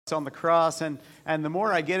on the cross, and the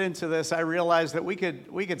more I get into this, I realize that we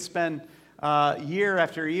could spend year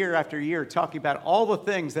after year after year talking about all the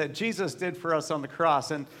things that Jesus did for us on the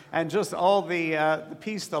cross, and just all the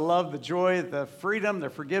peace, the love, the joy, the freedom, the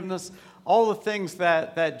forgiveness, all the things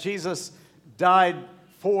that Jesus died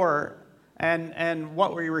for, and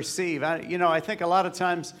what we receive. I think a lot of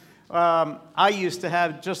times I used to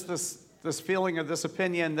have just this feeling of this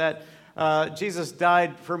opinion that Jesus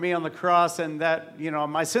died for me on the cross, and that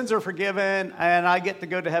my sins are forgiven, and I get to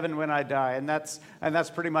go to heaven when I die, and that's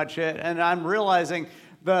pretty much it. And I'm realizing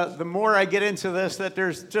the more I get into this, that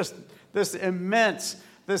there's just this immense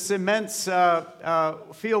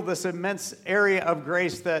field, this immense area of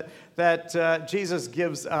grace that Jesus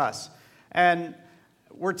gives us. And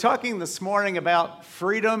we're talking this morning about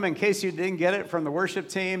freedom, in case you didn't get it from the worship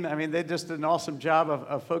team. I mean, they just did an awesome job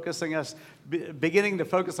of focusing us, beginning to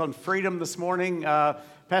focus on freedom this morning.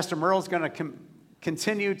 Pastor Merle's going to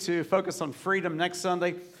continue to focus on freedom next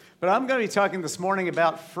Sunday. But I'm going to be talking this morning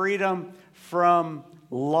about freedom from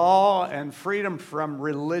law and freedom from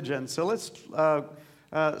religion. So let's,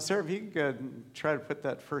 Sarah, if you could try to put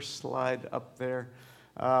that first slide up there.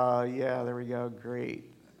 Yeah, there we go. Great.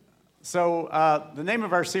 So the name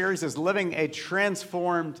of our series is Living a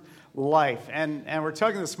Transformed Life. And we're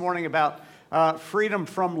talking this morning about freedom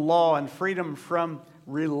from law and freedom from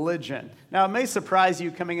religion. Now, it may surprise you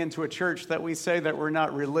coming into a church that we say that we're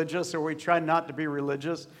not religious, or we try not to be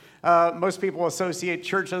religious. Most people associate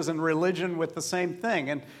churches and religion with the same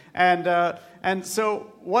thing. And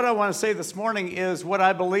so what I want to say this morning is what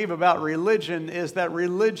I believe about religion is that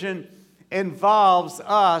religion involves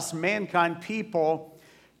us, mankind, people,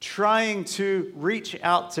 trying to reach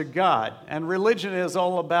out to God. And religion is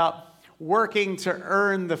all about working to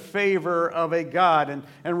earn the favor of a God.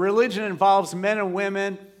 And religion involves men and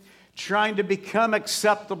women trying to become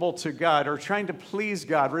acceptable to God or trying to please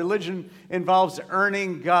God. Religion involves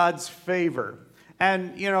earning God's favor.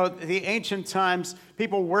 And, the ancient times,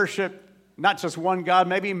 people worship not just one God,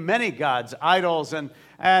 maybe many gods, idols, and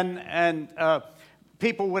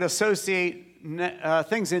people would associate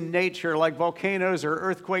things in nature like volcanoes or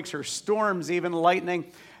earthquakes or storms, even lightning,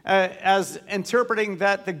 as interpreting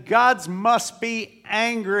that the gods must be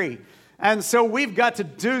angry. And so we've got to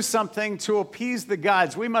do something to appease the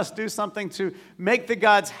gods. We must do something to make the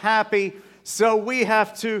gods happy. So we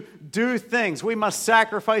have to do things. We must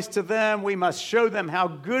sacrifice to them. We must show them how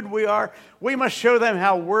good we are. We must show them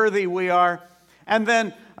how worthy we are. And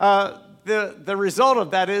then the result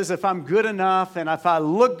of that is, if I'm good enough and if I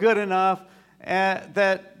look good enough,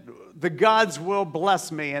 that the gods will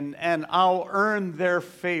bless me and I'll earn their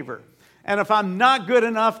favor. And if I'm not good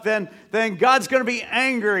enough, then God's going to be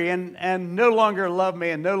angry and no longer love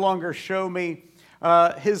me and no longer show me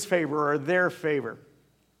his favor or their favor.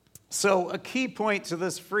 So a key point to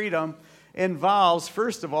this freedom involves,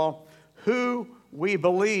 first of all, who we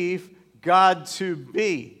believe God to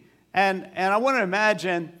be. And I want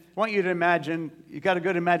you to imagine, you got a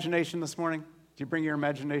good imagination this morning? Do you bring your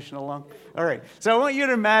imagination along? All right. So I want you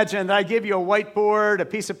to imagine that I give you a whiteboard, a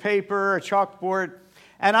piece of paper, a chalkboard,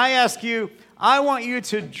 and I ask you, I want you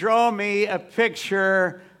to draw me a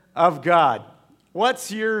picture of God.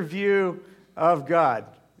 What's your view of God?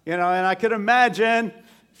 And I could imagine,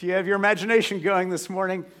 if you have your imagination going this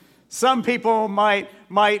morning, some people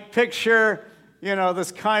might picture,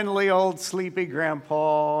 this kindly old sleepy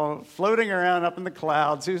grandpa floating around up in the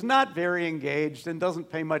clouds who's not very engaged and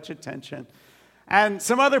doesn't pay much attention. And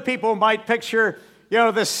some other people might picture,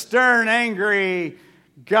 this stern, angry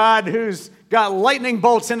God who's got lightning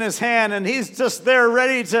bolts in his hand, and he's just there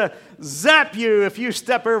ready to zap you if you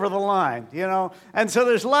step over the line, And so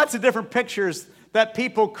there's lots of different pictures that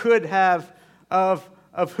people could have of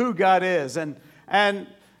who God is. And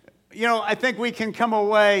I think we can come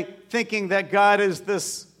away thinking that God is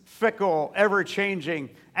this fickle, ever-changing,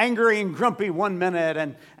 angry and grumpy one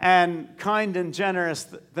minute and kind and generous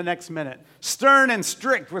the next minute. Stern and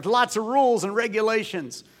strict with lots of rules and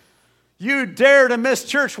regulations. You dare to miss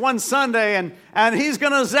church one Sunday and he's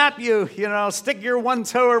going to zap you, stick your one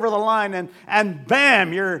toe over the line and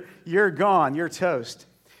bam, you're gone, you're toast.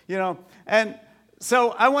 And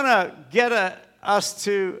so I want to get us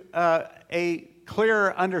to a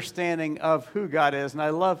clearer understanding of who God is. And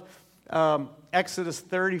I love Exodus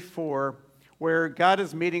 34, where God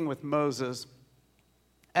is meeting with Moses,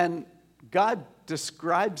 and God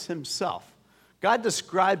describes himself. God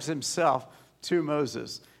describes himself to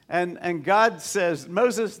Moses. And God says,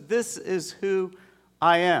 Moses, this is who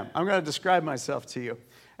I am. I'm going to describe myself to you.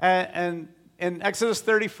 And in Exodus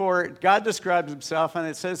 34, God describes himself, and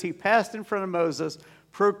it says, he passed in front of Moses,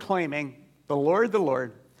 proclaiming, the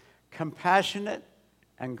Lord, compassionate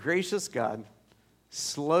and gracious God,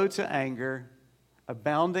 slow to anger,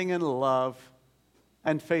 abounding in love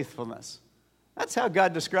and faithfulness. That's how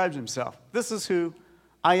God describes himself. This is who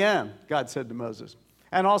I am, God said to Moses.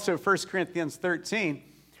 And also 1 Corinthians 13,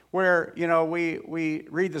 where, we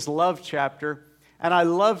read this love chapter, and I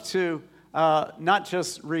love to not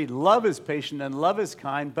just read love is patient and love is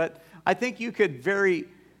kind, but I think you could very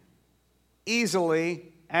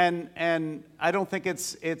easily, and I don't think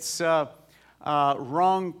it's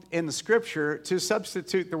wrong in the Scripture to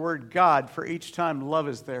substitute the word God for each time love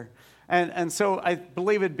is there. And so I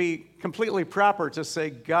believe it'd be completely proper to say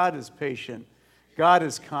God is patient, God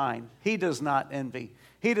is kind, He does not envy,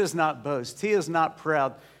 He does not boast, He is not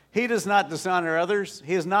proud, He does not dishonor others,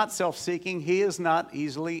 He is not self-seeking, He is not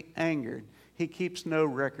easily angered, He keeps no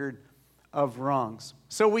record of wrongs.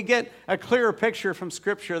 So we get a clearer picture from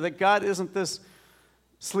Scripture that God isn't this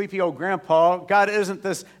sleepy old grandpa, God isn't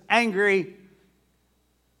this angry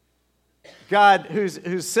God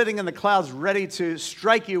who's sitting in the clouds ready to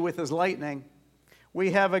strike you with his lightning.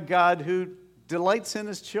 We have a God who delights in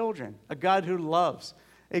his children, a God who loves,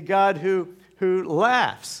 a God who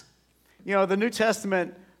laughs. The New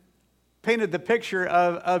Testament painted the picture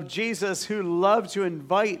of Jesus who loved to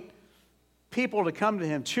invite people to come to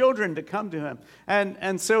him, children to come to him.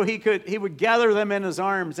 And so he would gather them in his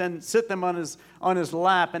arms and sit them on his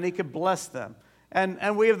lap, and he could bless them.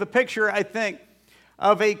 And we have the picture, I think,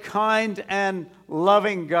 of a kind and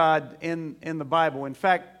loving God in the Bible. In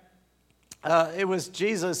fact, it was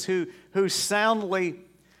Jesus who soundly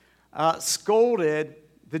scolded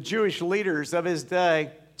the Jewish leaders of his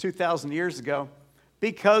day 2,000 years ago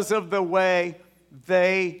because of the way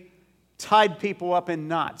they tied people up in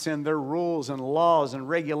knots and their rules and laws and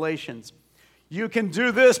regulations. You can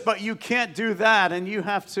do this, but you can't do that, and you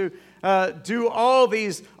have to do all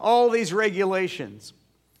these regulations.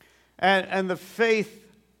 And the faith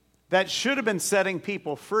that should have been setting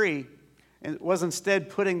people free was instead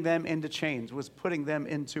putting them into chains, was putting them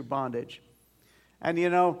into bondage. And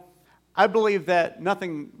I believe that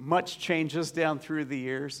nothing much changes down through the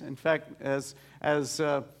years. In fact, as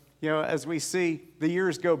we see the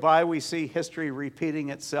years go by, we see history repeating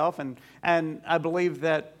itself. And I believe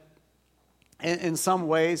that in some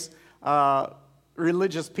ways,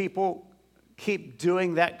 religious people keep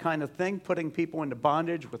doing that kind of thing, putting people into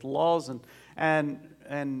bondage with laws and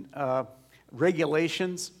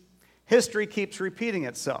regulations. History keeps repeating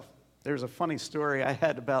itself. There's a funny story I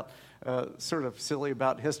had about, sort of silly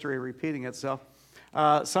about history repeating itself.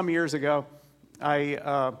 Some years ago,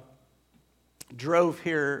 I drove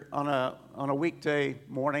here on a weekday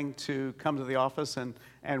morning to come to the office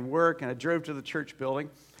and work, and I drove to the church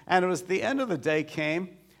building. And it was the end of the day came,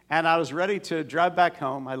 and I was ready to drive back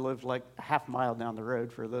home. I lived like a half mile down the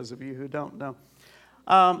road, for those of you who don't know.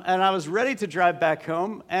 And I was ready to drive back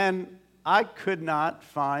home, and I could not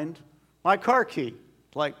find my car key.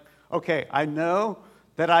 Like, okay, I know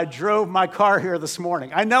that I drove my car here this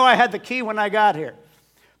morning. I know I had the key when I got here.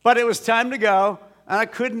 But it was time to go, and I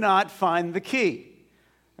could not find the key.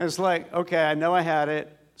 And it's like, okay, I know I had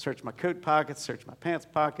it. Search my coat pockets, search my pants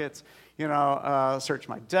pockets, search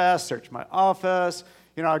my desk, search my office.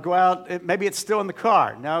 I go out, maybe it's still in the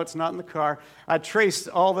car. No, it's not in the car. I traced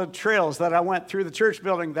all the trails that I went through the church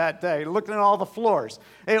building that day, looked at all the floors.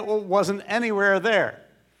 It wasn't anywhere there.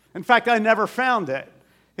 In fact, I never found it.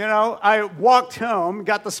 I walked home,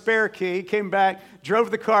 got the spare key, came back,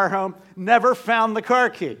 drove the car home, never found the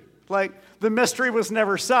car key. Like, the mystery was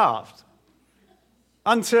never solved.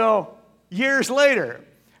 Until years later.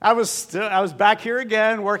 I was back here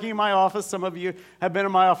again, working in my office. Some of you have been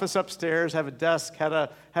in my office upstairs. Have a desk, had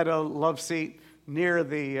a love seat near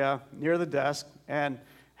the desk, and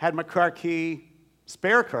had my car key,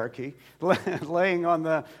 spare car key, laying on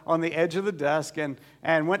the edge of the desk,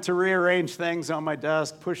 and went to rearrange things on my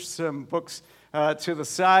desk, pushed some books to the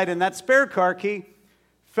side, and that spare car key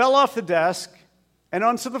fell off the desk and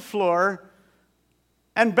onto the floor,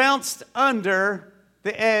 and bounced under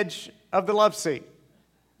the edge of the love seat.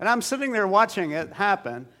 And I'm sitting there watching it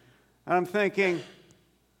happen, and I'm thinking,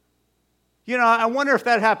 I wonder if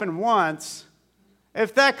that happened once,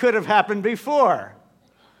 if that could have happened before.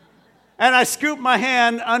 And I scoop my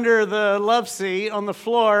hand under the love seat on the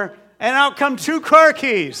floor, and out come 2 car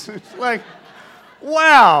keys. It's like,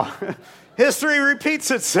 wow, history repeats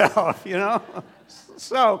itself,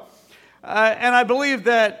 So, and I believe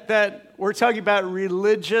that we're talking about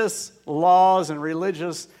religious laws and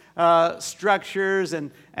religious structures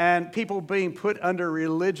and people being put under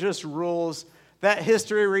religious rules. That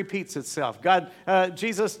history repeats itself.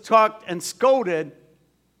 Jesus talked and scolded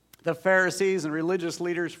the Pharisees and religious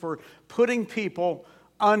leaders for putting people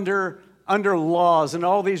under under laws and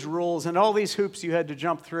all these rules and all these hoops you had to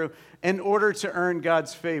jump through in order to earn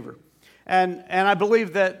God's favor. And I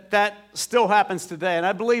believe that still happens today. And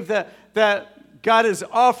I believe that God is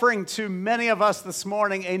offering to many of us this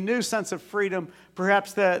morning a new sense of freedom,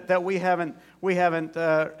 perhaps that we haven't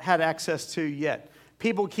had access to yet.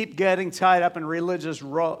 People keep getting tied up in religious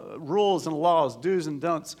rules and laws, do's and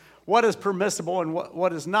don'ts, what is permissible and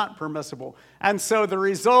what is not permissible. And so the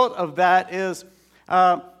result of that is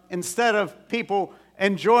instead of people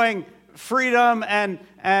enjoying freedom and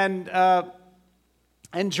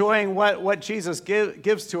enjoying what Jesus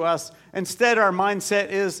gives to us, instead our mindset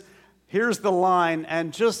is, here's the line,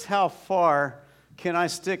 and just how far can I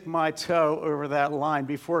stick my toe over that line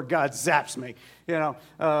before God zaps me?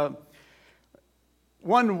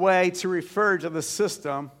 One way to refer to the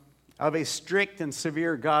system of a strict and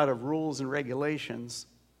severe God of rules and regulations,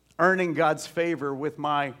 earning God's favor with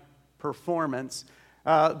my performance,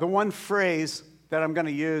 the one phrase that I'm going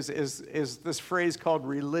to use is this phrase called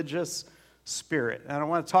religious spirit. And I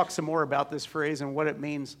want to talk some more about this phrase and what it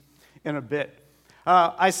means in a bit.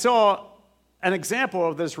 I saw an example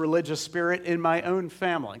of this religious spirit in my own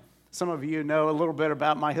family. Some of you know a little bit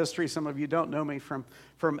about my history. Some of you don't know me from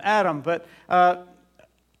Adam. But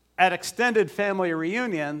at extended family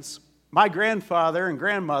reunions, my grandfather and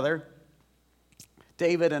grandmother,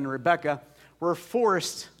 David and Rebecca, were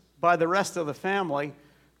forced by the rest of the family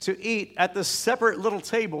to eat at this separate little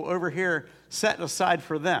table over here set aside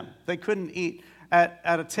for them. They couldn't eat at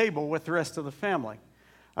a table with the rest of the family.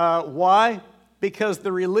 Why? Because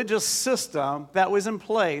the religious system that was in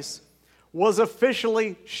place was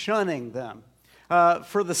officially shunning them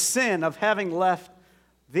for the sin of having left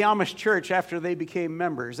the Amish church after they became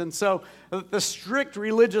members. And so the strict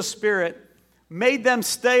religious spirit made them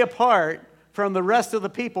stay apart from the rest of the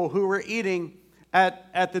people who were eating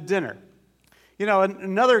at the dinner.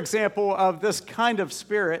 Another example of this kind of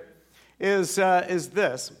spirit is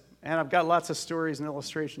this, and I've got lots of stories and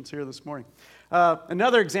illustrations here this morning.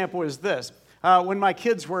 Another example is this. When my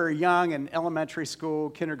kids were young in elementary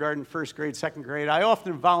school, kindergarten, first grade, second grade, I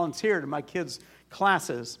often volunteered in my kids'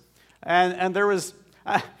 classes. And there was,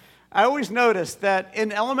 I always noticed that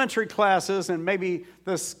in elementary classes, and maybe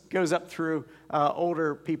this goes up through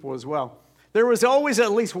older people as well, there was always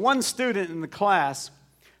at least one student in the class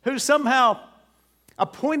who somehow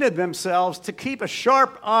appointed themselves to keep a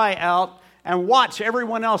sharp eye out and watch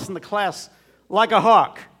everyone else in the class like a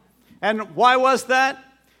hawk. And why was that?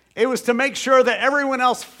 It was to make sure that everyone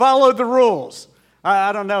else followed the rules.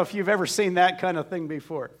 I don't know if you've ever seen that kind of thing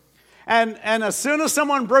before. And as soon as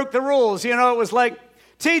someone broke the rules, it was like,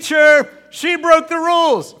 teacher, she broke the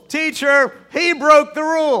rules. Teacher, he broke the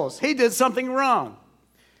rules. He did something wrong.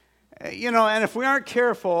 And if we aren't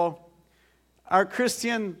careful, our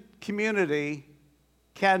Christian community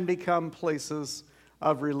can become places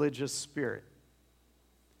of religious spirit,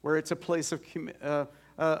 where it's a place of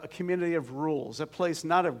a community of rules, a place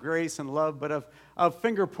not of grace and love, but of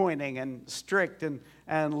finger-pointing and strict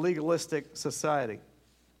and legalistic society.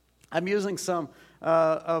 I'm using some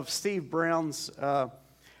of Steve Brown's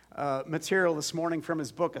material this morning from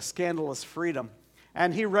his book, A Scandalous Freedom.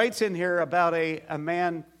 And he writes in here about a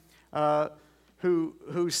man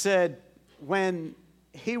who said when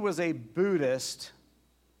he was a Buddhist,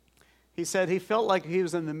 he said he felt like he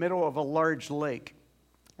was in the middle of a large lake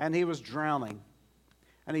and he was drowning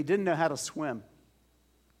and he didn't know how to swim.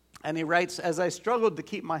 And he writes, as I struggled to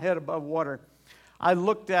keep my head above water, I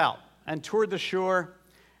looked out and toward the shore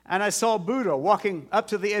and I saw Buddha walking up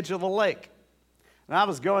to the edge of the lake. And I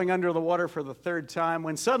was going under the water for the third time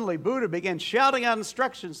when suddenly Buddha began shouting out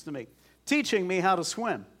instructions to me, teaching me how to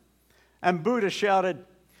swim. And Buddha shouted,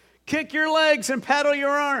 kick your legs and paddle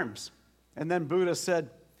your arms. And then Buddha said,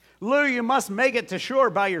 Lou, you must make it to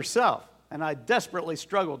shore by yourself. And I desperately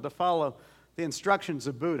struggled to follow the instructions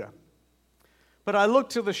of Buddha. But I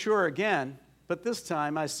looked to the shore again, but this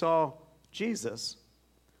time I saw Jesus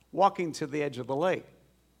walking to the edge of the lake.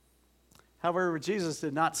 However, Jesus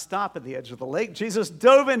did not stop at the edge of the lake. Jesus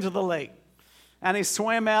dove into the lake, and he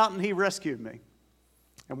swam out and he rescued me.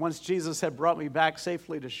 And once Jesus had brought me back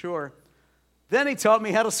safely to shore, then he taught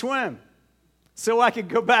me how to swim so I could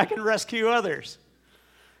go back and rescue others.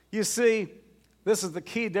 You see, this is the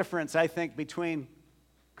key difference, I think, between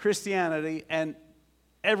Christianity and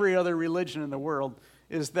every other religion in the world,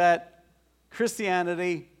 is that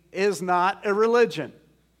Christianity is not a religion.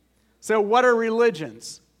 So what are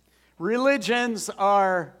religions? Religions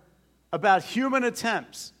are about human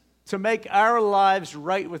attempts to make our lives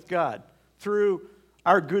right with God through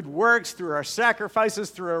our good works, through our sacrifices,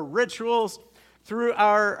 through our rituals, through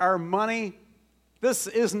our money. This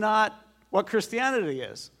is not what Christianity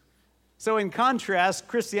is. So in contrast,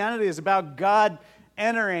 Christianity is about God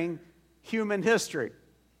entering human history,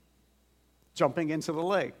 jumping into the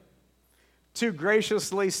lake, to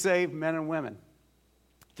graciously save men and women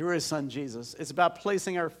through his son Jesus. It's about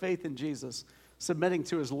placing our faith in Jesus, submitting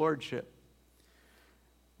to his lordship.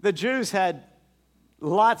 The Jews had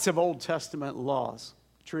lots of Old Testament laws.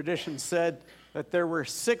 Tradition said that there were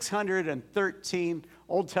 613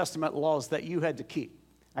 Old Testament laws that you had to keep,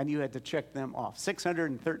 and you had to check them off.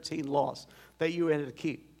 613 laws that you had to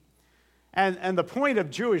keep. And the point of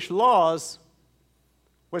Jewish laws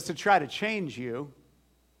was to try to change you,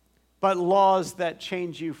 but laws that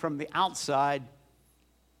change you from the outside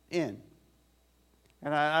in.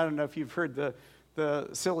 And I don't know if you've heard the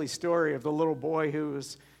silly story of the little boy who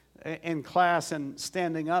was in class and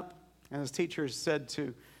standing up, and his teacher said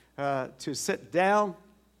to sit down,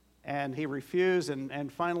 and he refused,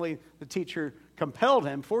 and finally the teacher compelled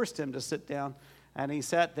him, forced him to sit down, and he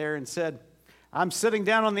sat there and said, "I'm sitting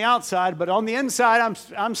down on the outside, but on the inside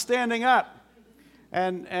I'm standing up."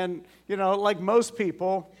 And you know, like most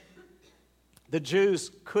people, the Jews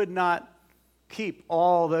could not keep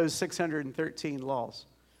all those 613 laws.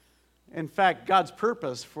 In fact, God's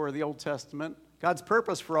purpose for the Old Testament, God's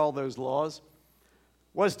purpose for all those laws,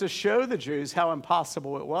 was to show the Jews how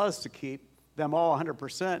impossible it was to keep them all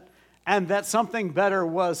 100%, and that something better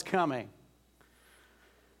was coming.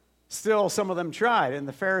 Still, some of them tried, and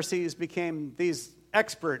the Pharisees became these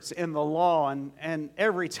experts in the law and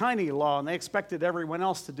every tiny law, and they expected everyone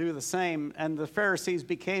else to do the same. And the Pharisees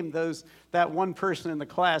became that one person in the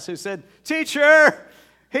class who said, "Teacher,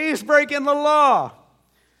 he's breaking the law."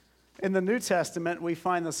 In the New Testament, we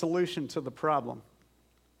find the solution to the problem.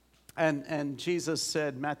 And Jesus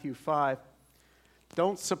said, Matthew 5,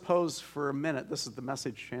 "Don't suppose for a minute," this is the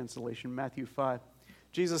Message translation, Matthew 5.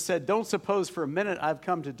 Jesus said, "Don't suppose for a minute I've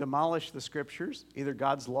come to demolish the Scriptures, either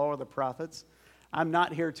God's law or the prophets. I'm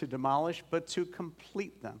not here to demolish, but to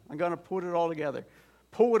complete them." I'm going to put it all together,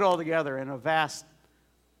 pull it all together in a vast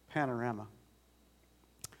panorama.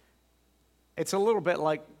 It's a little bit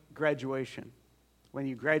like graduation. When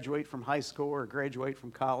you graduate from high school or graduate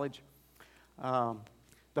from college,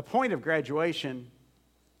 the point of graduation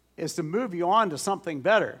is to move you on to something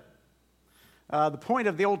better. The point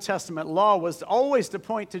of the Old Testament law was always to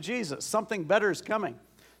point to Jesus. Something better is coming.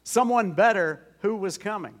 Someone better who was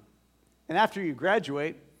coming. And after you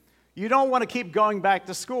graduate, you don't want to keep going back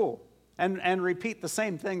to school and repeat the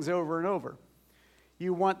same things over and over.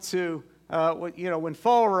 You want to, when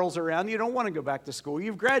fall rolls around, you don't want to go back to school.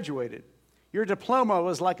 You've graduated. Your diploma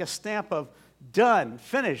was like a stamp of done,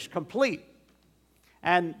 finished, complete.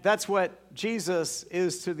 And that's what Jesus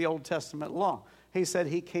is to the Old Testament law. He said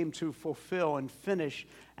he came to fulfill and finish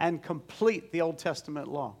and complete the Old Testament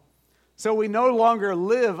law. So we no longer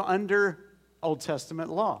live under Old Testament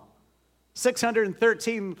law.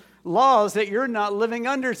 613 laws that you're not living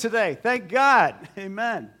under today. Thank God.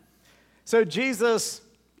 Amen. So Jesus,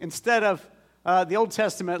 instead of the Old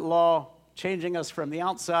Testament law changing us from the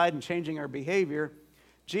outside and changing our behavior,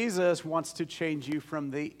 Jesus wants to change you from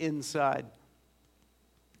the inside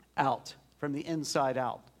out. From the inside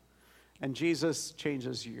out. And Jesus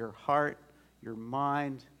changes your heart, your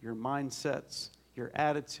mind, your mindsets, your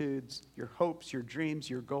attitudes, your hopes, your dreams,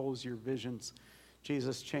 your goals, your visions.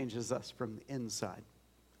 Jesus changes us from the inside.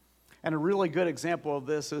 And a really good example of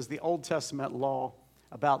this is the Old Testament law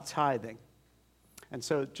about tithing. And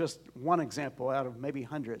so just one example out of maybe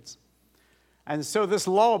hundreds. And so this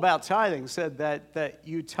law about tithing said that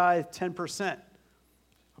you tithe 10%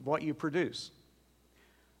 of what you produce.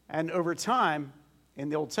 And over time, in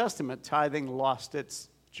the Old Testament, tithing lost its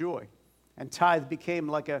joy. And tithe became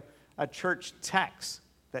like a church tax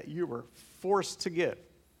that you were forced to give.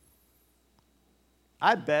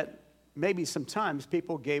 I bet maybe sometimes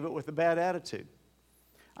people gave it with a bad attitude.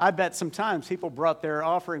 I bet sometimes people brought their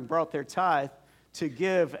offering, brought their tithe to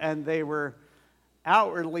give, and they were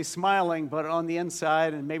outwardly smiling, but on the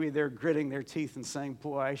inside, and maybe they're gritting their teeth and saying,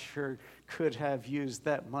 "Boy, I sure could have used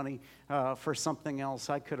that money for something else.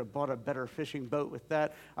 I could have bought a better fishing boat with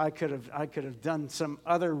that. I could have done some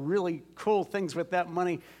other really cool things with that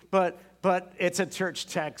money, but it's a church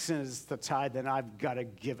tax and it's the tithe, and I've got to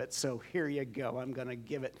give it. So here you go. I'm going to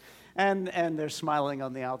give it." And they're smiling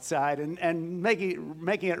on the outside and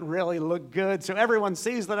making it really look good. So everyone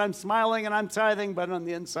sees that I'm smiling and I'm tithing, but on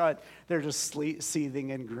the inside, they're just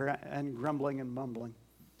seething and grumbling and mumbling.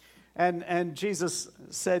 And Jesus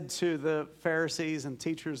said to the Pharisees and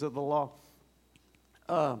teachers of the law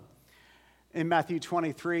in Matthew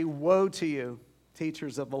 23, "Woe to you,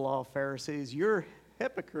 teachers of the law, Pharisees, you're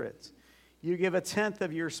hypocrites. You give a tenth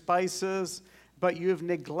of your spices, but you've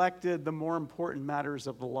neglected the more important matters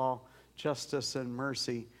of the law, justice and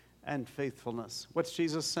mercy and faithfulness. What's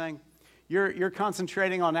Jesus saying? You're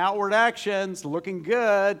concentrating on outward actions, looking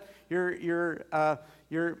good. You're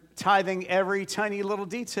tithing every tiny little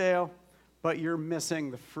detail, but you're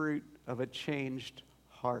missing the fruit of a changed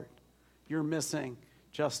heart. You're missing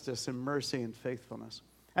justice and mercy and faithfulness.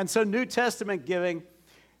 And so New Testament giving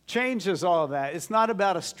changes all of that. It's not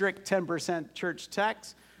about a strict 10% church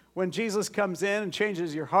tax. When Jesus comes in and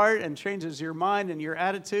changes your heart and changes your mind and your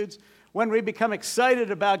attitudes, when we become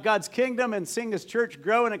excited about God's kingdom and seeing His church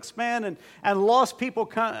grow and expand and lost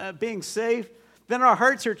people being saved, then our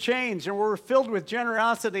hearts are changed and we're filled with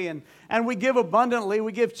generosity and we give abundantly,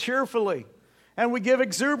 we give cheerfully, and we give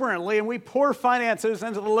exuberantly, and we pour finances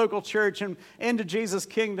into the local church and into Jesus'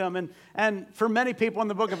 kingdom. And for many people in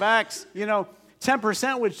the book of Acts,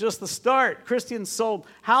 10% was just the start. Christians sold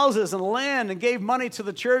houses and land and gave money to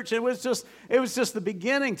the church. It was just the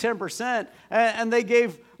beginning, 10%. And they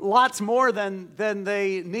gave lots more than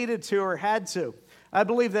they needed to or had to. I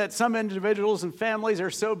believe that some individuals and families are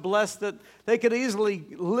so blessed that they could easily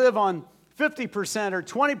live on 50% or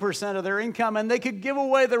 20% of their income, and they could give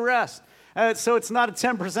away the rest. So it's not a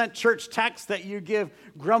 10% church tax that you give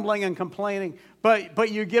grumbling and complaining,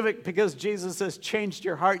 but you give it because Jesus has changed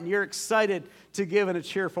your heart and you're excited to give in a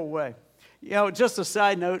cheerful way. Just a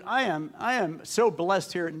side note, I am so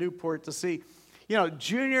blessed here at Newport to see,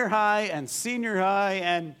 junior high and senior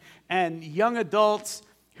high and young adults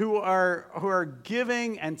who are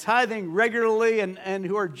giving and tithing regularly and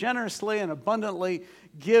who are generously and abundantly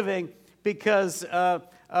giving because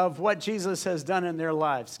of what Jesus has done in their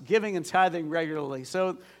lives, giving and tithing regularly.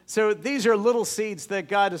 So these are little seeds that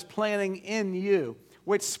God is planting in you,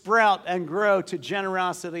 which sprout and grow to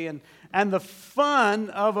generosity and the fun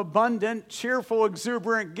of abundant, cheerful,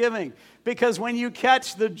 exuberant giving. Because when you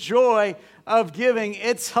catch the joy of giving,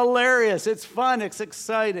 it's hilarious, it's fun, it's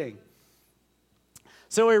exciting.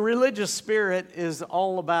 So a religious spirit is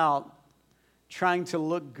all about trying to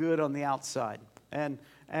look good on the outside. And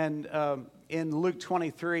in Luke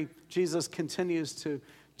 23, Jesus continues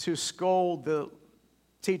to scold the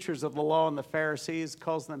teachers of the law and the Pharisees,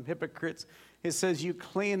 calls them hypocrites. He says, you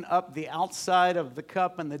clean up the outside of the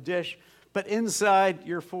cup and the dish, but inside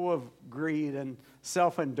you're full of greed and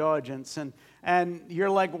self-indulgence. And you're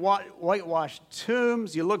like whitewashed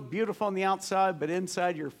tombs. You look beautiful on the outside, but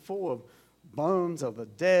inside you're full of bones of the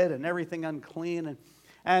dead and everything unclean.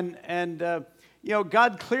 And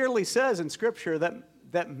God clearly says in Scripture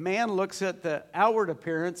that man looks at the outward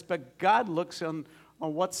appearance, but God looks on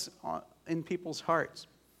what's in people's hearts.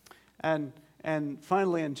 And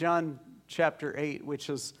finally, in John chapter 8, which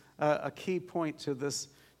is a key point to this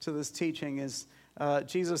teaching, is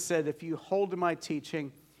Jesus said, if you hold to my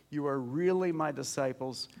teaching, you are really my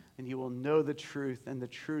disciples, and you will know the truth, and the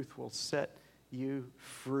truth will set you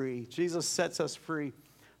free. Jesus sets us free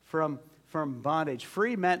from bondage.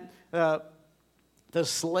 Free meant the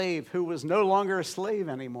slave who was no longer a slave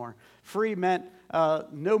anymore. Free meant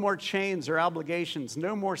no more chains or obligations,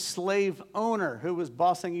 no more slave owner who was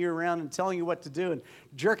bossing you around and telling you what to do and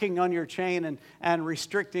jerking on your chain and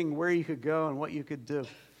restricting where you could go and what you could do.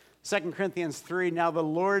 2 Corinthians 3, now the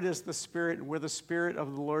Lord is the Spirit, and where the Spirit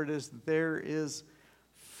of the Lord is, there is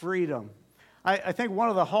freedom. I think one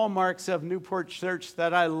of the hallmarks of Newport Church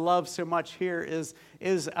that I love so much here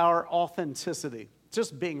is our authenticity.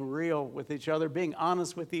 Just being real with each other, being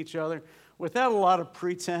honest with each other, without a lot of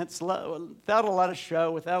pretense, without a lot of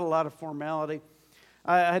show, without a lot of formality.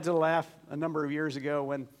 I had to laugh a number of years ago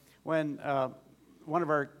when one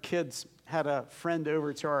of our kids had a friend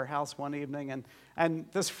over to our house one evening, and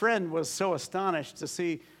this friend was so astonished to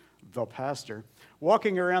see the pastor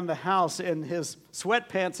walking around the house in his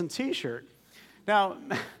sweatpants and T-shirt. Now,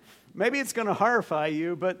 maybe it's going to horrify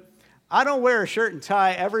you, but I don't wear a shirt and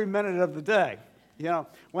tie every minute of the day.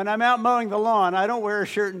 When I'm out mowing the lawn, I don't wear a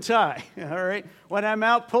shirt and tie, all right? When I'm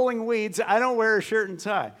out pulling weeds, I don't wear a shirt and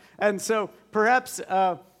tie. And so perhaps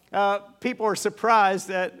people are surprised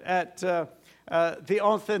at the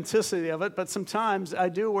authenticity of it, but sometimes I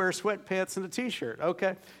do wear sweatpants and a T-shirt,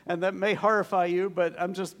 okay? And that may horrify you, but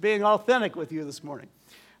I'm just being authentic with you this morning.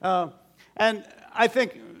 And I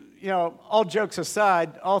think, all jokes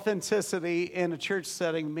aside, authenticity in a church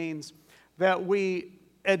setting means that we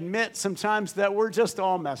admit sometimes that we're just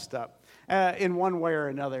all messed up in one way or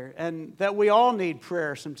another, and that we all need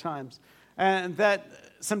prayer sometimes, and that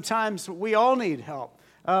sometimes we all need help.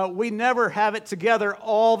 We never have it together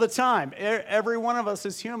all the time. Every one of us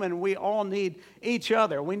is human. We all need each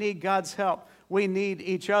other. We need God's help. we need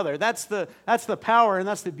each other. That's the power and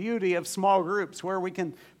that's the beauty of small groups, where we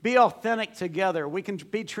can be authentic together. We can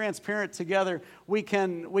be transparent together. We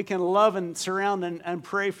can love and surround and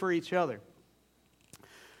pray for each other.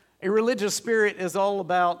 A religious spirit is all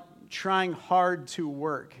about trying hard to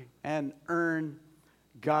work and earn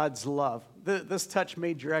God's love. This touched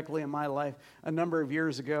me directly in my life a number of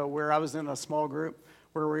years ago, where I was in a small group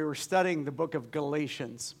where we were studying the book of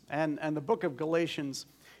Galatians. And the book of Galatians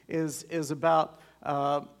is about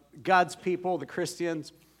God's people, the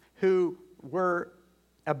Christians, who were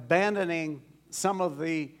abandoning some of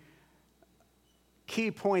the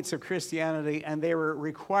key points of Christianity, and they were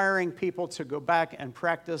requiring people to go back and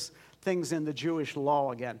practice things in the Jewish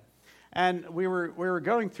law again. And we were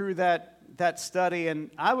going through that study,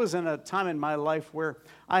 and I was in a time in my life where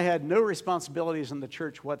I had no responsibilities in the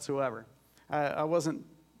church whatsoever. I wasn't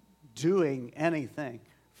doing anything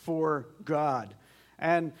for God.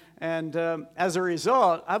 And as a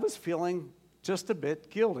result, I was feeling just a bit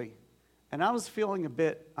guilty. And I was feeling a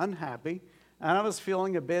bit unhappy. And I was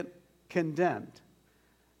feeling a bit condemned.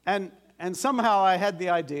 And somehow I had the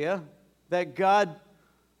idea that God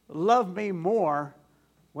loved me more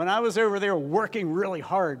when I was over there working really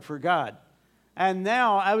hard for God. And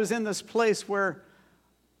now I was in this place where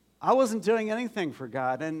I wasn't doing anything for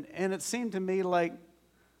God. And it seemed to me like,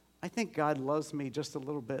 I think God loves me just a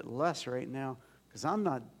little bit less right now because I'm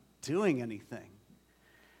not doing anything.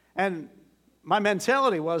 And my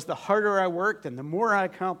mentality was, the harder I worked and the more I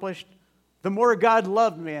accomplished, the more God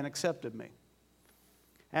loved me and accepted me.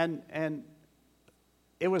 And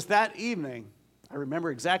it was that evening, I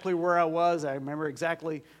remember exactly where I was. I remember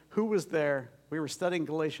exactly who was there. We were studying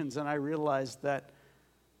Galatians, and I realized that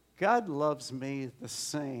God loves me the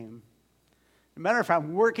same. No matter if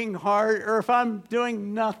I'm working hard or if I'm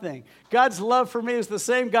doing nothing, God's love for me is the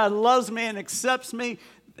same. God loves me and accepts me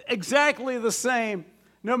exactly the same,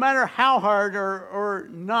 no matter how hard or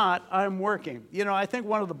not I'm working. You know, I think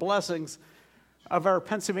one of the blessings of our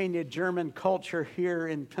Pennsylvania German culture here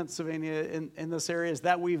in Pennsylvania, in this area, is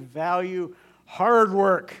that we value hard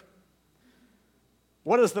work.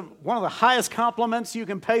 What is one of the highest compliments you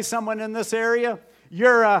can pay someone in this area?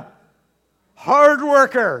 You're a hard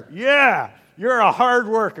worker. Yeah, you're a hard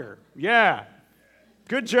worker. Yeah,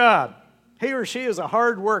 good job. He or she is a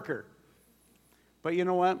hard worker. But you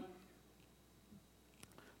know what?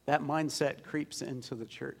 That mindset creeps into the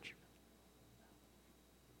church.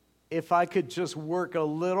 If I could just work a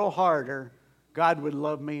little harder, God would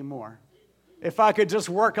love me more. If I could just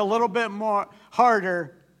work a little bit more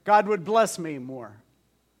harder, God would bless me more.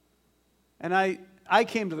 And I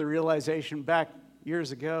came to the realization back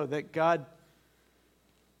years ago that God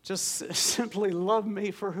just simply loved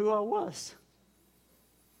me for who I was.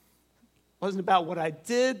 It wasn't about what I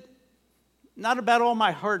did, not about all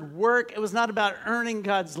my hard work. It was not about earning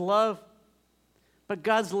God's love. But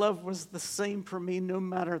God's love was the same for me no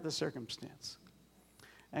matter the circumstance.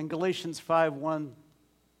 And Galatians 5:1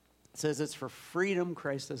 says, it's for freedom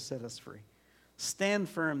Christ has set us free. Stand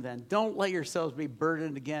firm then. Don't let yourselves be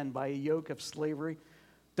burdened again by a yoke of slavery.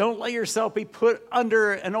 Don't let yourself be put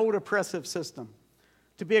under an old oppressive system.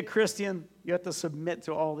 To be a Christian, you have to submit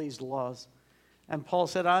to all these laws. And Paul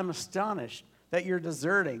said, I'm astonished that you're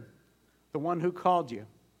deserting the one who called you.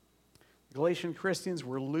 The Galatian Christians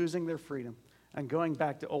were losing their freedom and going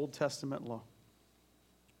back to Old Testament law.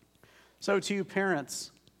 So to you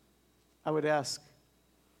parents, I would ask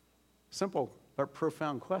a simple but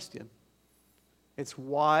profound question. It's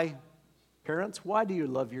why, parents, why do you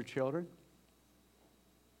love your children?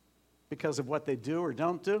 Because of what they do or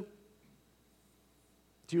don't do?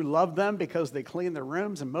 Do you love them because they clean their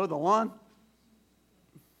rooms and mow the lawn?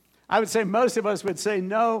 I would say most of us would say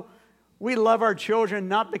no. We love our children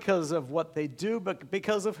not because of what they do, but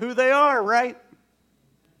because of who they are, right?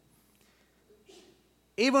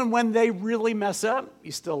 Even when they really mess up,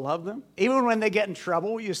 you still love them. Even when they get in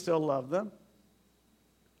trouble, you still love them.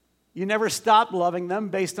 You never stop loving them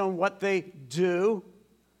based on what they do.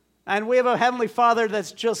 And we have a Heavenly Father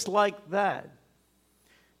that's just like that.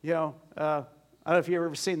 You know, I don't know if you've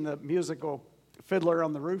ever seen the musical Fiddler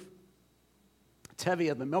on the Roof.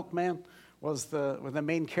 Tevye the milkman was the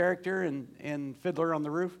main character in Fiddler on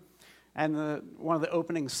the Roof. And one of the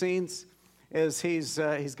opening scenes is he's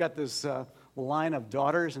got this line of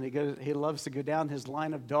daughters, and he loves to go down his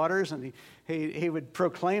line of daughters, and he would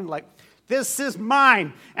proclaim, like, this is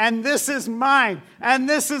mine, and this is mine, and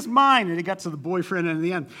this is mine. And he got to the boyfriend, and in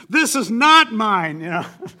the end, this is not mine, you know.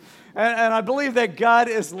 And I believe that God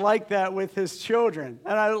is like that with his children.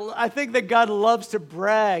 And I think that God loves to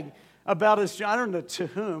brag about his children. I don't know to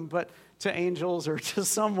whom, but to angels or to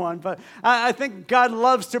someone, but I think God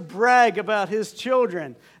loves to brag about his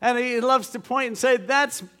children. And he loves to point and say,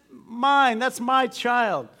 that's mine, that's my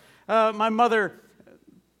child. My mother,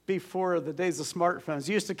 before the days of smartphones,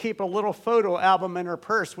 used to keep a little photo album in her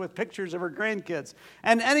purse with pictures of her grandkids.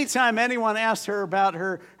 And anytime anyone asked her about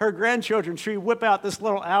her grandchildren, she'd whip out this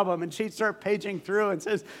little album and she'd start paging through and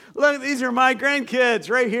says, look, these are my grandkids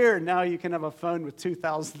right here. Now you can have a phone with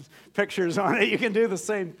 2,000 pictures on it. You can do the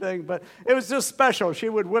same thing. But it was just special. She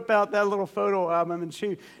would whip out that little photo album, and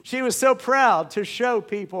she was so proud to show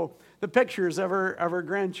people the pictures of her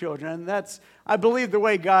grandchildren. And that's, I believe, the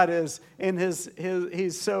way God is in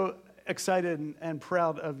he's so excited and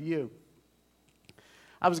proud of you.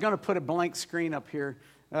 I was going to put a blank screen up here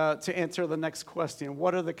to answer the next question.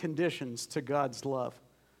 What are the conditions to God's love?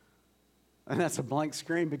 And that's a blank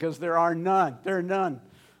screen because there are none. There are none.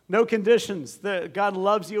 No conditions. God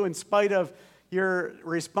loves you in spite of your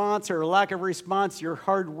response or lack of response, your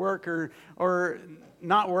hard work or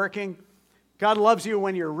not working. God loves you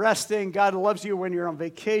when you're resting. God loves you when you're on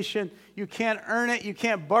vacation. You can't earn it. You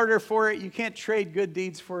can't barter for it. You can't trade good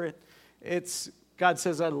deeds for it. God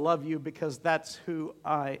says, I love you because that's who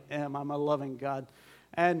I am. I'm a loving God.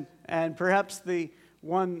 And perhaps the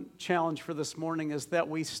one challenge for this morning is that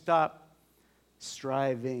we stop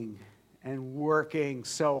striving and working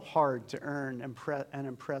so hard to earn and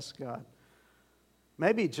impress God.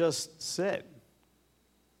 Maybe just sit.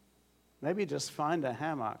 Maybe just find a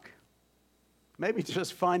hammock. Maybe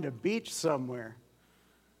just find a beach somewhere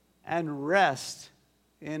and rest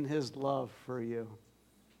in his love for you.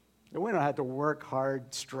 And we don't have to work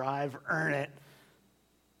hard, strive, earn it.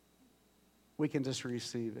 We can just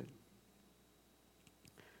receive it.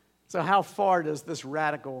 So how far does this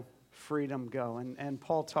radical freedom go? And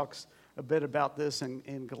Paul talks a bit about this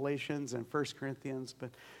in Galatians and 1 Corinthians,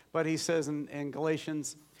 but he says in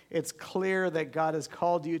Galatians, it's clear that God has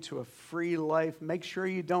called you to a free life. Make sure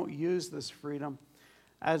you don't use this freedom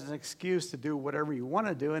as an excuse to do whatever you want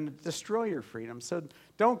to do and destroy your freedom. So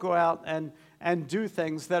don't go out and do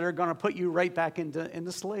things that are going to put you right back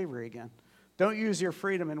into slavery again. Don't use your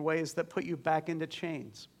freedom in ways that put you back into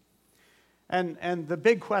chains. And the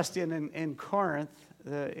big question in Corinth,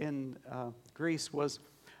 in Greece, was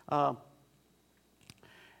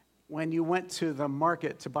when you went to the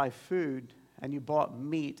market to buy food, and you bought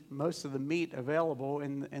meat, most of the meat available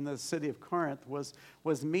in the city of Corinth was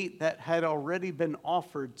meat that had already been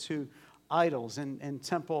offered to idols and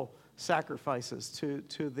temple sacrifices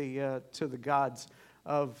to the gods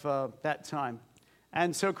of that time.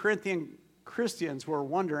 And so Corinthian Christians were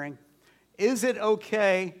wondering, is it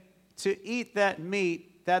okay to eat that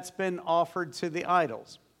meat that's been offered to the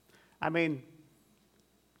idols? I mean,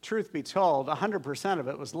 truth be told, 100% of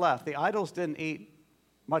it was left. The idols didn't eat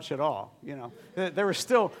much at all, you know. There was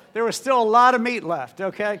still a lot of meat left.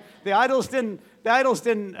 Okay, the idols didn't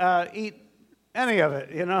eat any of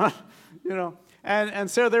it, you know. And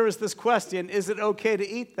so there was this question: is it okay to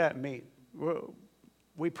eat that meat?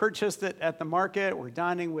 We purchased it at the market. We're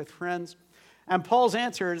dining with friends, and Paul's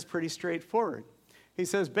answer is pretty straightforward. He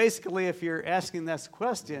says, basically, if you're asking this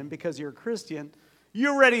question because you're a Christian,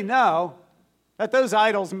 you already know that those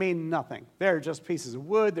idols mean nothing. They're just pieces of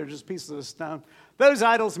wood. They're just pieces of stone. Those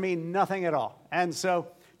idols mean nothing at all. And so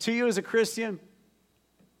to you as a Christian,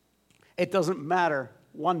 it doesn't matter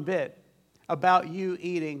one bit about you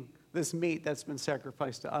eating this meat that's been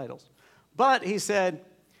sacrificed to idols. But he said,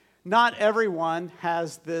 not everyone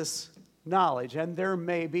has this knowledge. And there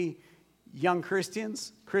may be young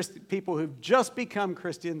Christians, people who've just become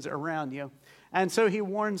Christians around you. And so he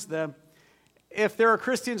warns them, if there are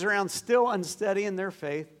Christians around still unsteady in their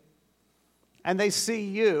faith, and they see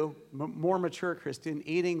you, more mature Christian,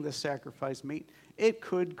 eating the sacrificed meat, it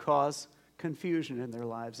could cause confusion in their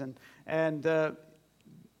lives. And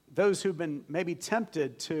those who've been maybe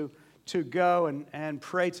tempted to go and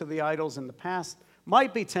pray to the idols in the past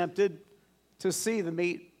might be tempted to see the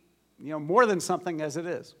meat, more than something as it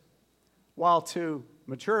is. While to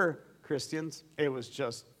mature Christians, it was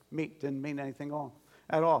just meat, didn't mean anything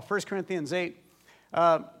at all. 1 Corinthians 8,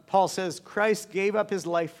 Paul says, Christ gave up his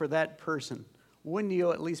life for that person. Wouldn't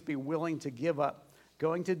you at least be willing to give up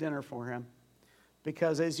going to dinner for him?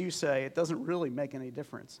 Because as you say, it doesn't really make any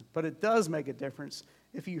difference. But it does make a difference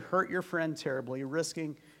if you hurt your friend terribly,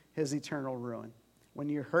 risking his eternal ruin. When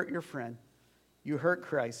you hurt your friend, you hurt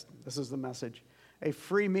Christ. This is the message. A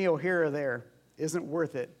free meal here or there isn't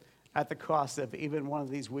worth it at the cost of even one of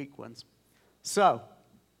these weak ones. So,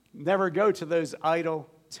 never go to those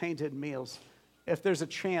idol-tainted meals if there's a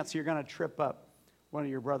chance you're going to trip up one of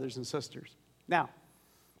your brothers and sisters. Now,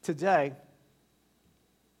 today,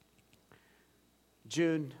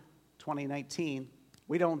 June 2019,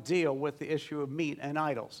 we don't deal with the issue of meat and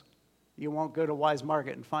idols. You won't go to Wise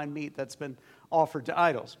Market and find meat that's been offered to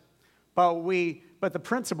idols. But the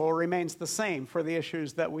principle remains the same for the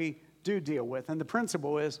issues that we do deal with. And the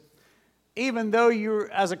principle is, even though you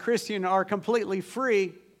as a Christian are completely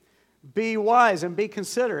free, be wise and be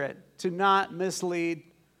considerate to not mislead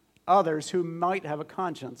others who might have a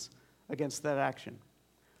conscience against that action.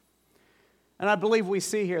 And I believe we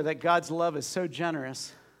see here that God's love is so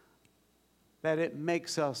generous that it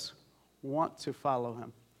makes us want to follow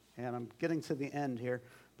him. And I'm getting to the end here,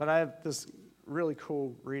 but I have this really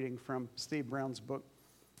cool reading from Steve Brown's book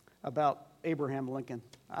about Abraham Lincoln.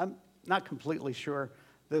 I'm not completely sure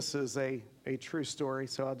this is a true story,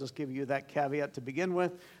 so I'll just give you that caveat to begin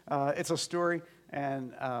with. It's a story,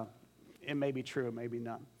 and it may be true, it may be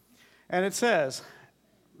not. And it says,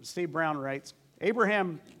 Steve Brown writes,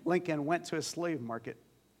 Abraham Lincoln went to a slave market,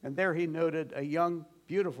 and there he noted a young,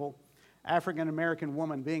 beautiful African-American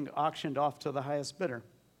woman being auctioned off to the highest bidder.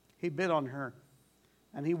 He bid on her,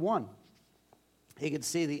 and he won. He could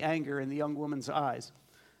see the anger in the young woman's eyes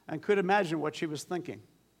and could imagine what she was thinking.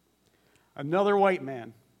 Another white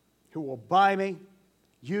man who will buy me,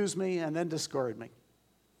 use me, and then discard me.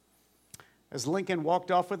 As Lincoln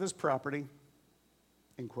walked off with his property,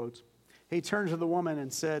 in quotes, he turned to the woman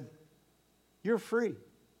and said, "You're free."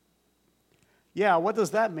 "Yeah, what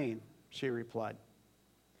does that mean?" she replied.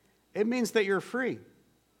 "It means that you're free."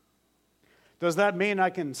 "Does that mean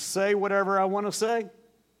I can say whatever I want to say?"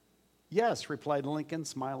 "Yes," replied Lincoln,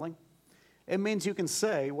 smiling. "It means you can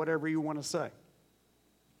say whatever you want to say."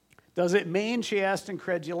 "Does it mean," she asked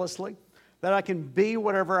incredulously, "that I can be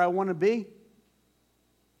whatever I want to be?"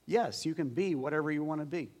 "Yes, you can be whatever you want to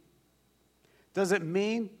be." "Does it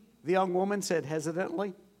mean," the young woman said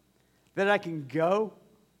hesitantly, "that I can go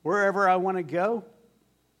wherever I want to go?"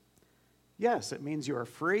 "Yes, it means you are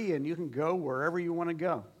free and you can go wherever you want to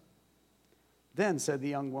go." "Then," said the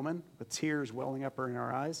young woman, with tears welling up in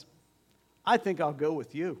her eyes, "I think I'll go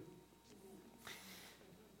with you."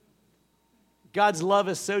 God's love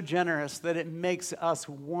is so generous that it makes us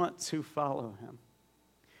want to follow him.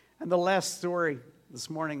 And the last story this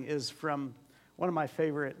morning is from one of my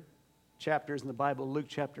favorite chapters in the Bible, Luke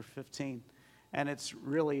chapter 15. And it's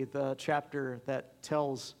really the chapter that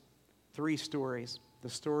tells three stories. The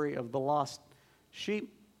story of the lost sheep,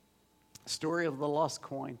 the story of the lost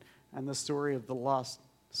coin, and the story of the lost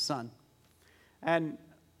son. And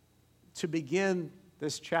to begin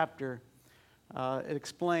this chapter,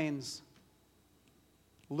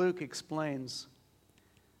 Luke explains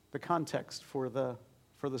the context for the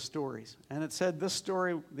stories. And it said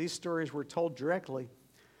these stories were told directly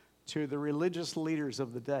to the religious leaders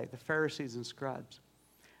of the day, the Pharisees and scribes.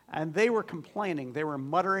 And they were complaining, they were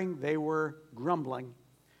muttering, they were grumbling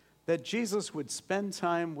that Jesus would spend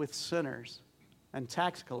time with sinners and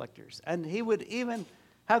tax collectors, and he would even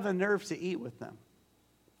have the nerve to eat with them.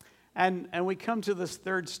 And we come to this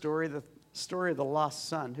third story, the story of the lost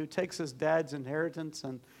son, who takes his dad's inheritance,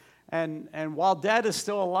 and while dad is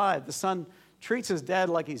still alive, the son treats his dad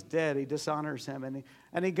like he's dead. He dishonors him,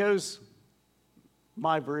 and he goes,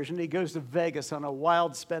 my version, he goes to Vegas on a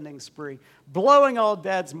wild spending spree, blowing all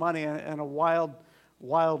dad's money in a wild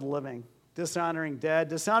living, dishonoring dad,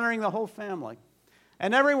 dishonoring the whole family.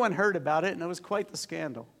 And everyone heard about it, and it was quite the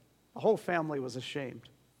scandal. The whole family was ashamed,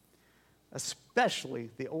 especially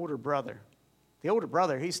the older brother. The older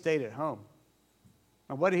brother, he stayed at home.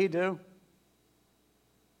 And what did he do?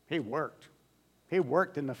 He worked. He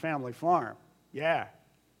worked in the family farm. Yeah,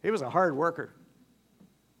 he was a hard worker.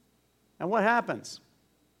 And what happens?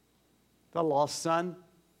 The lost son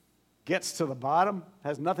gets to the bottom,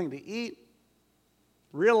 has nothing to eat,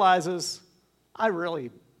 realizes, I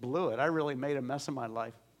really blew it. I really made a mess of my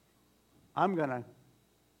life. I'm going to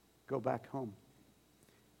go back home.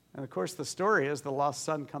 And of course, the story is the lost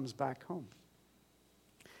son comes back home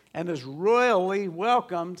and is royally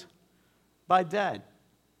welcomed by dad.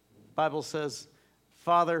 The Bible says,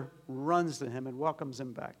 father runs to him and welcomes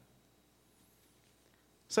him back.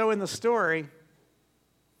 So in the story,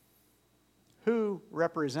 who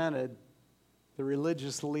represented the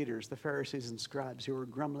religious leaders, the Pharisees and scribes, who were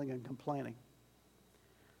grumbling and complaining?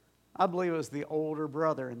 I believe it was the older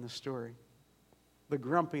brother in the story. The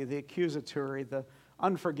grumpy, the accusatory, the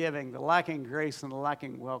unforgiving, the lacking grace, and the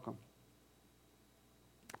lacking welcome.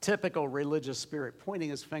 Typical religious spirit, pointing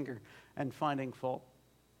his finger and finding fault.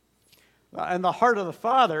 And the heart of the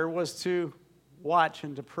father was to watch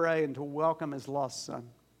and to pray and to welcome his lost son.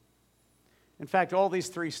 In fact, all these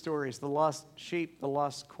three stories, the lost sheep, the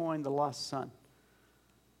lost coin, the lost son,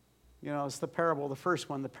 It's the parable, the first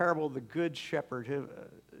one, the parable of the Good Shepherd, who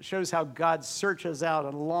shows how God searches out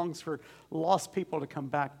and longs for lost people to come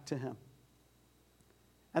back to him.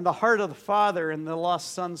 And the heart of the Father in the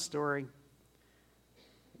lost son story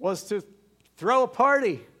was to throw a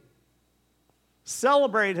party,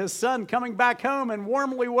 celebrate his son coming back home and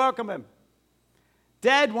warmly welcome him.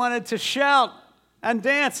 Dad wanted to shout and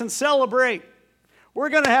dance and celebrate. We're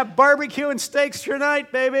going to have barbecue and steaks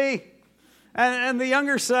tonight, baby. And the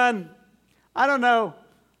younger son, I don't know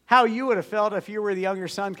how you would have felt if you were the younger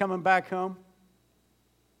son coming back home.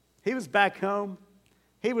 He was back home.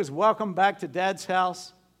 He was welcomed back to Dad's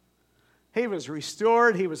house. He was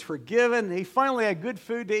restored. He was forgiven. He finally had good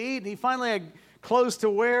food to eat. He finally had clothes to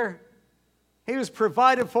wear. He was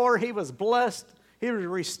provided for. He was blessed. He was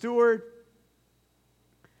restored.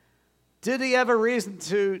 Did he have a reason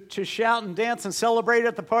to shout and dance and celebrate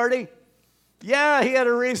at the party? Yeah, he had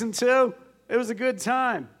a reason to. It was a good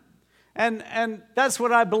time. And that's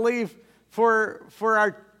what I believe for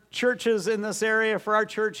our churches in this area, for our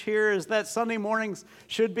church here, is that Sunday mornings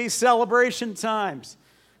should be celebration times.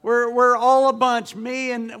 We're all a bunch,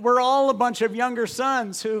 we're all a bunch of younger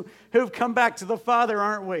sons who've come back to the Father,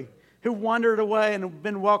 aren't we? Who wandered away and have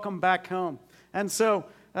been welcomed back home. And so,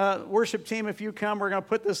 worship team, if you come, we're going to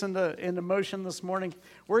put this into motion this morning.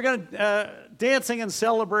 We're going to dancing and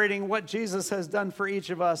celebrating what Jesus has done for each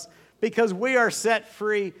of us, because we are set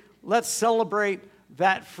free. Let's celebrate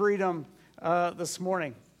that freedom this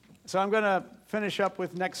morning. So I'm going to finish up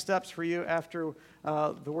with next steps for you after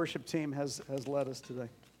the worship team has led us today.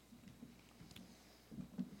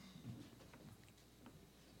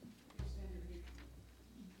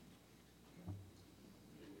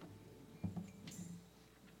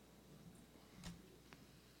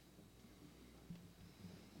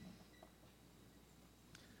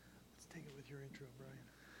 Take it with your intro, Brian.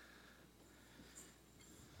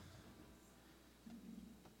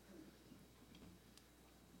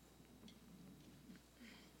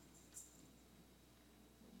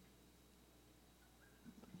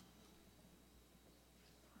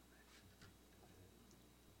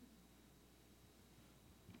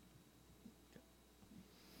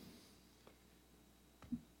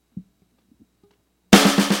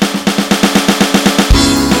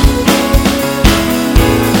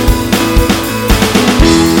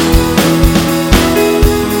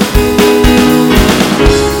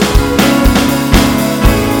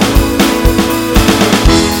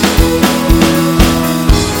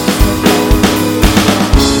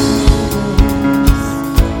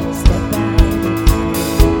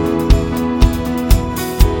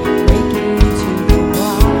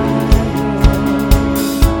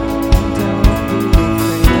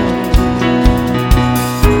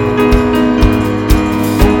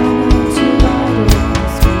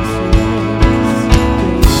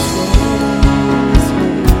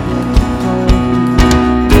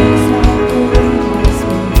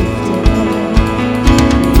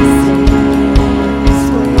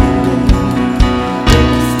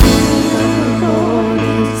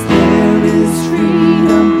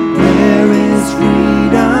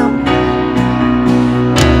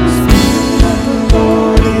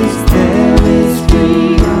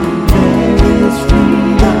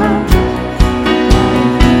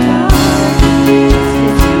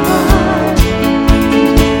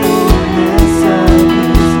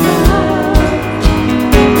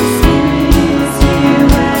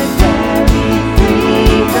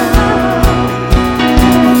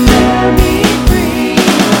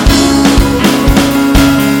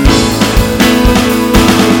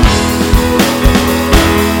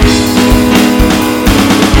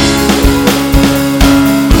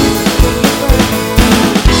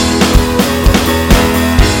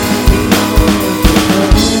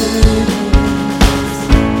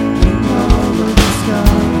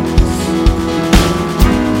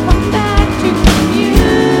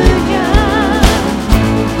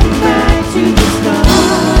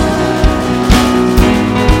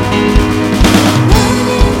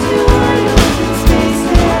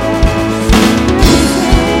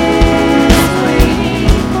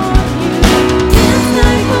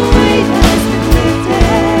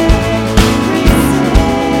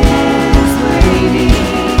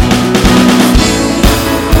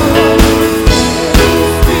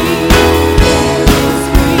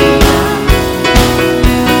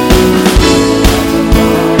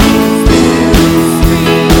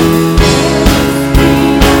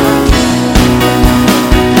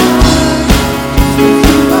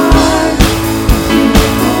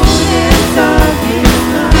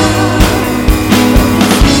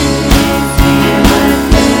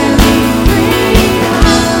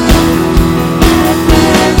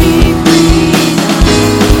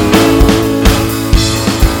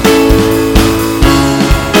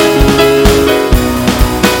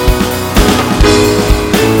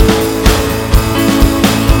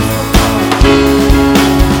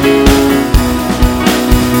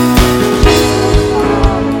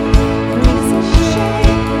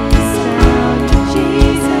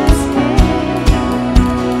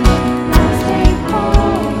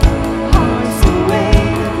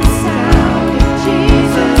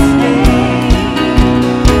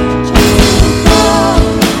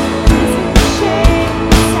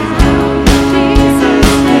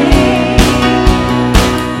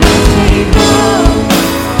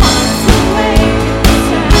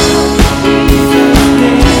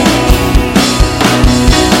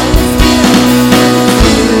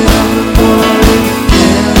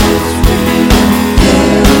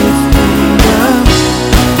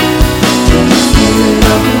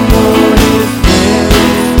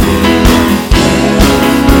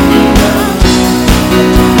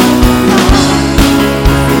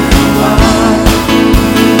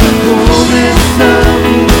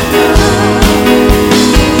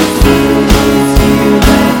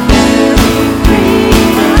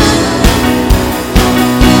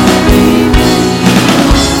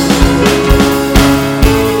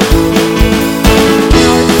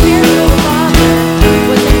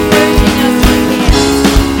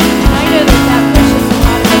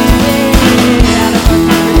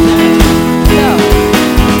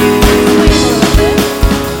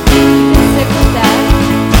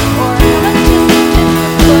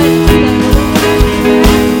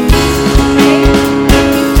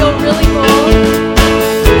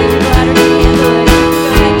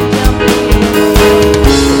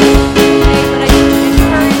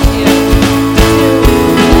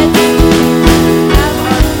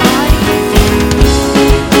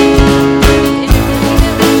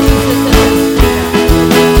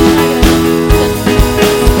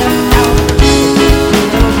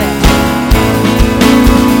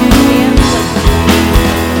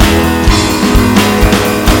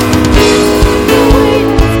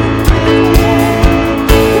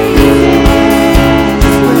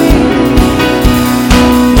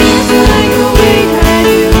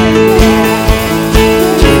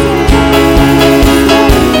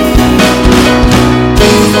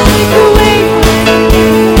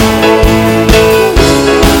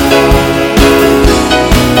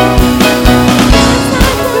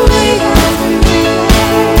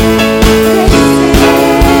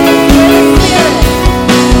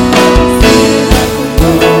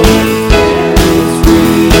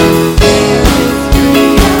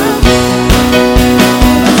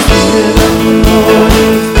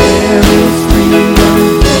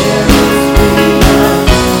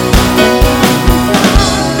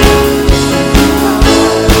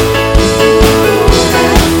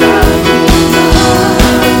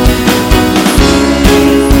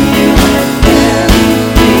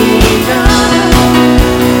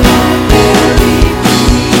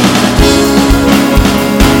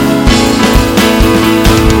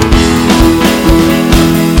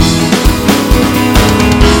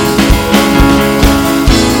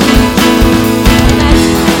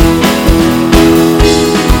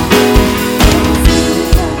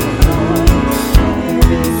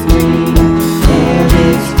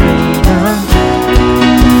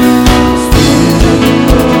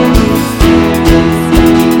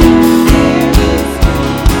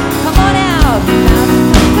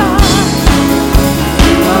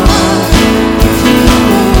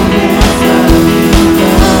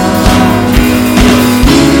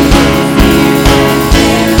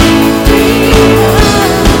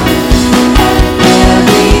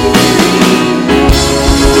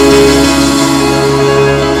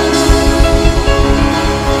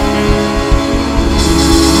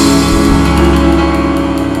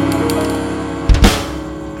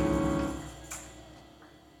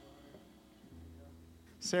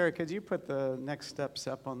 Sarah, could you put the next steps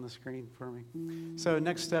up on the screen for me? So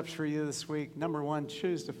next steps for you this week. Number 1,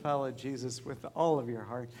 choose to follow Jesus with all of your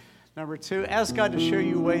heart. Number 2, ask God to show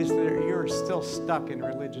you ways that you're still stuck in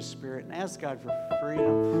religious spirit, and ask God for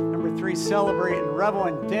freedom. Number 3, celebrate and revel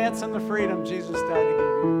and dance in the freedom Jesus died to give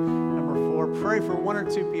you. Number 4, pray for 1 or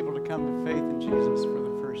 2 people to come to faith in Jesus for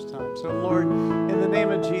the first time. So Lord, in the name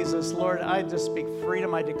of Jesus, Lord, I just speak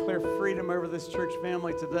freedom. I declare freedom over this church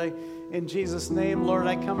family today. In Jesus' name, Lord,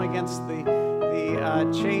 I come against the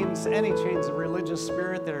chains, any chains of religious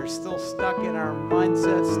spirit that are still stuck in our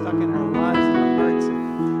mindsets, stuck in our lives, in our hearts,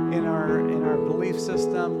 in our belief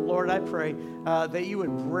system. Lord, I pray that you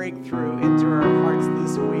would break through into our hearts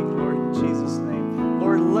this week, Lord, in Jesus' name.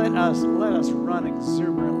 Lord, let us run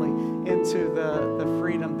exuberantly into the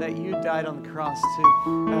freedom that you died on the cross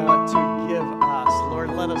to give us. Lord,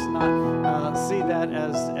 let us not see that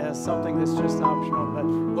as something that's just optional, but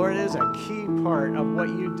Lord, it is a key part of what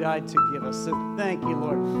you died to give us. So thank you,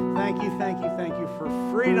 Lord. Thank you for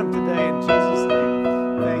freedom today in Jesus'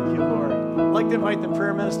 name. Thank you, Lord. I'd like to invite the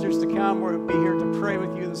prayer ministers to come. We'll be here to pray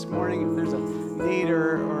with you this morning. If there's a need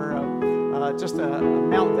or just a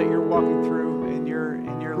mountain that you're walking through in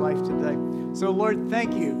your life today. So Lord,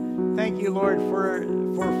 thank you. Thank you, Lord, for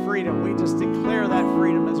freedom. We just declare that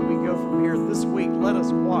freedom as we go from here this week. Let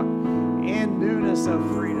us walk in newness of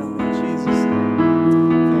freedom in Jesus' name.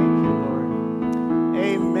 Thank you, Lord.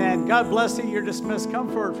 Amen. God bless you. You're dismissed. Come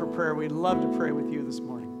forward for prayer. We'd love to pray with you this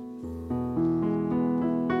morning.